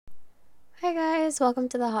Hi guys, welcome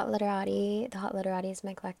to the Hot Literati. The Hot Literati is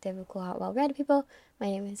my collective of cool, hot, well-read people. My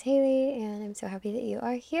name is Haley, and I'm so happy that you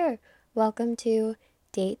are here. Welcome to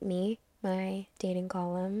Date Me, my dating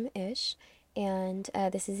column-ish, and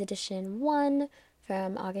this is edition 1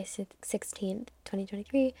 from August 16th,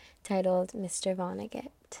 2023, titled Mr.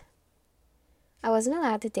 Vonnegut. I wasn't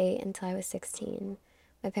allowed to date until I was 16.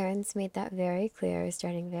 My parents made that very clear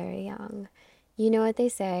starting very young. You know what they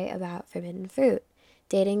say about forbidden fruit.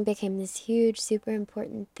 Dating became this huge, super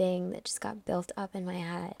important thing that just got built up in my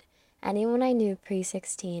head. Anyone I knew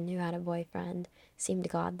pre-16 who had a boyfriend seemed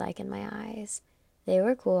godlike in my eyes. They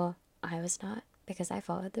were cool. I was not, because I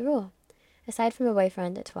followed the rule. Aside from a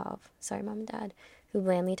boyfriend at 12, sorry mom and dad, who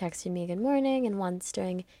blandly texted me good morning and once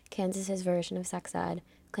during Kansas's version of sex ed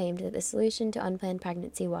claimed that the solution to unplanned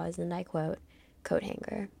pregnancy was, and I quote, coat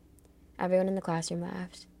hanger. Everyone in the classroom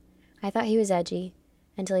laughed. I thought he was edgy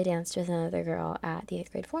until he danced with another girl at the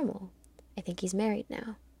 8th grade formal. I think he's married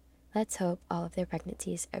now. Let's hope all of their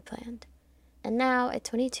pregnancies are planned. And now, at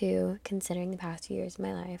 22, considering the past few years of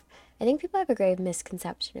my life, I think people have a grave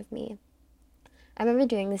misconception of me. I remember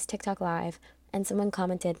doing this TikTok live, and someone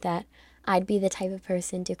commented that I'd be the type of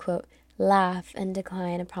person to, quote, laugh and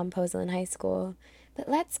decline a promposal in high school. But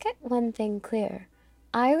let's get one thing clear.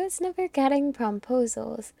 I was never getting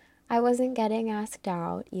promposals. I wasn't getting asked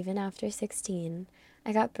out, even after 16.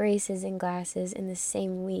 I got braces and glasses in the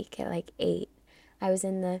same week at like 8. I was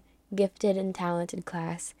in the gifted and talented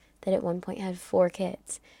class that at one point had 4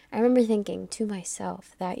 kids. I remember thinking to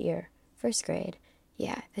myself that year, first grade,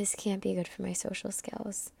 yeah, this can't be good for my social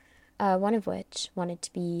skills. One of which wanted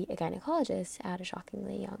to be a gynecologist at a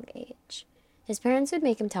shockingly young age. His parents would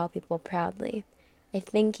make him tell people proudly, I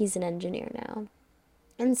think he's an engineer now.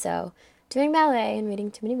 And so, doing ballet and reading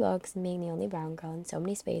too many books and being the only brown girl in so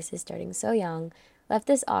many spaces starting so young left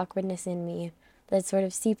this awkwardness in me that sort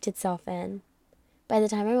of seeped itself in. By the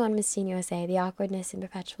time I won Miss Teen USA, the awkwardness and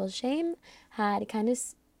perpetual shame had kind of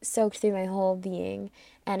soaked through my whole being.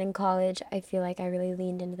 And in college, I feel like I really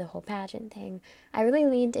leaned into the whole pageant thing. I really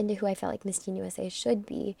leaned into who I felt like Miss Teen USA should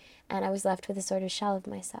be, and I was left with a sort of shell of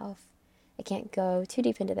myself. I can't go too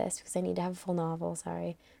deep into this because I need to have a full novel,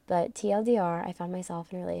 sorry. But TLDR, I found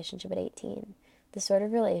myself in a relationship at 18. The sort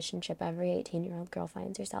of relationship every 18-year-old girl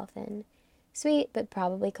finds herself in. Sweet, but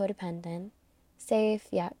probably codependent. Safe,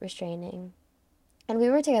 yet restraining. And we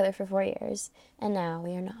were together for 4 years, and now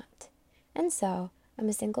we are not. And so, I'm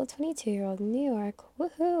a single 22-year-old in New York,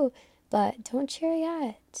 woohoo! But don't cheer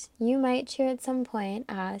yet. You might cheer at some point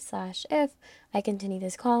as/if I continue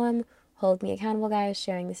this column. Hold me accountable, guys.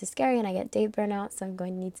 Sharing this is scary, and I get date burnout, so I'm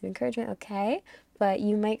going to need some encouragement, okay? But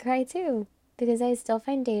you might cry too, because I still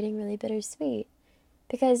find dating really bittersweet.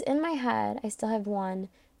 Because in my head, I still have one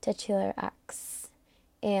titular ex,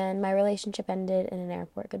 and my relationship ended in an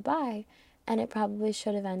airport goodbye, and it probably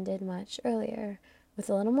should have ended much earlier, with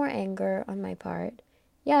a little more anger on my part.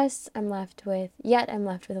 Yes, yet I'm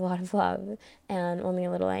left with a lot of love and only a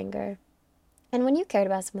little anger. And when you cared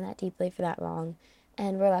about someone that deeply for that long,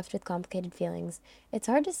 and were left with complicated feelings, it's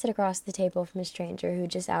hard to sit across the table from a stranger who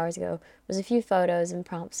just hours ago was a few photos and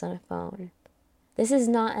prompts on a phone. This is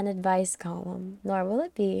not an advice column, nor will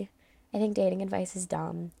it be. I think dating advice is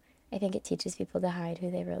dumb. I think it teaches people to hide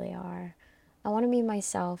who they really are. I want to be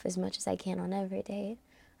myself as much as I can on every date.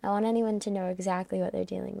 I want anyone to know exactly what they're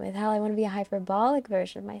dealing with. Hell, I want to be a hyperbolic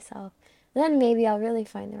version of myself. Then maybe I'll really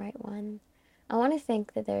find the right one. I want to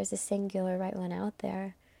think that there's a singular right one out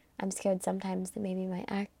there. I'm scared sometimes that maybe my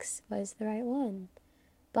ex was the right one.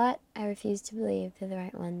 But I refuse to believe that the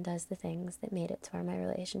right one does the things that made it to where my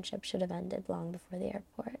relationship should have ended long before the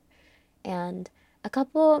airport. And a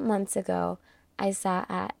couple months ago, I sat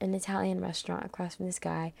at an Italian restaurant across from this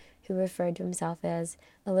guy who referred to himself as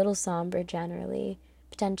a little somber generally,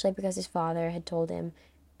 potentially because his father had told him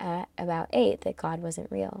at about 8 that God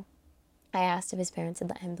wasn't real. I asked if his parents had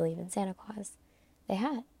let him believe in Santa Claus. They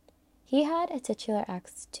had. He had a titular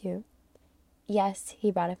ex, too. Yes,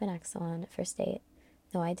 he brought up an ex on first date.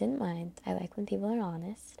 No, I didn't mind. I like when people are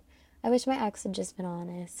honest. I wish my ex had just been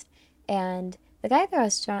honest. And the guy at the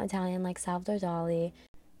restaurant, Italian, like Salvador Dali,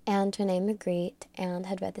 and Renee Magritte, and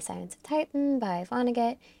had read The Silence of Titan by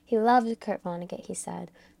Vonnegut. He loved Kurt Vonnegut, he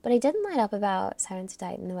said. But he didn't light up about Silence of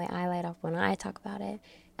Titan the way I light up when I talk about it.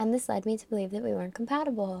 And this led me to believe that we weren't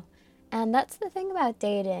compatible. And that's the thing about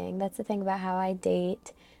dating. That's the thing about how I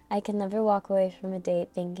date. I can never walk away from a date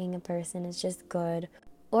thinking a person is just good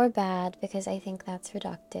or bad because I think that's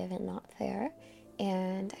reductive and not fair.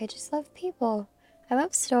 And I just love people. I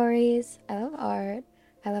love stories. I love art.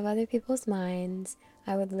 I love other people's minds.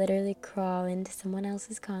 I would literally crawl into someone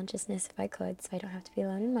else's consciousness if I could, so I don't have to be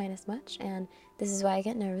alone in mine as much. And this is why I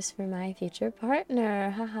get nervous for my future partner.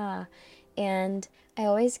 Haha. And I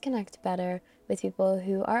always connect better with people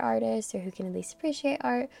who are artists or who can at least appreciate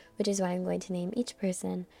art, which is why I'm going to name each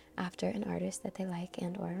person after an artist that they like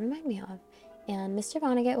and or remind me of. And Mr.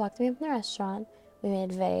 Vonnegut walked me up in the restaurant. We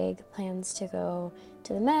made vague plans to go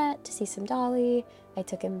to the Met, to see some Dolly. I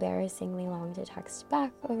took embarrassingly long to text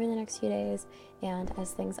back over the next few days, and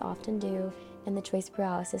as things often do in the choice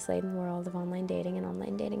paralysis laden world of online dating and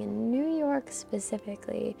online dating in New York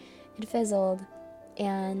specifically, it fizzled,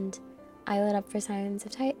 and I lit up for Sirens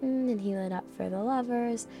of Titan, and he lit up for The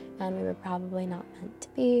Lovers, and we were probably not meant to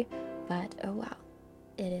be, but oh well,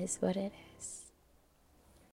 it is what it is.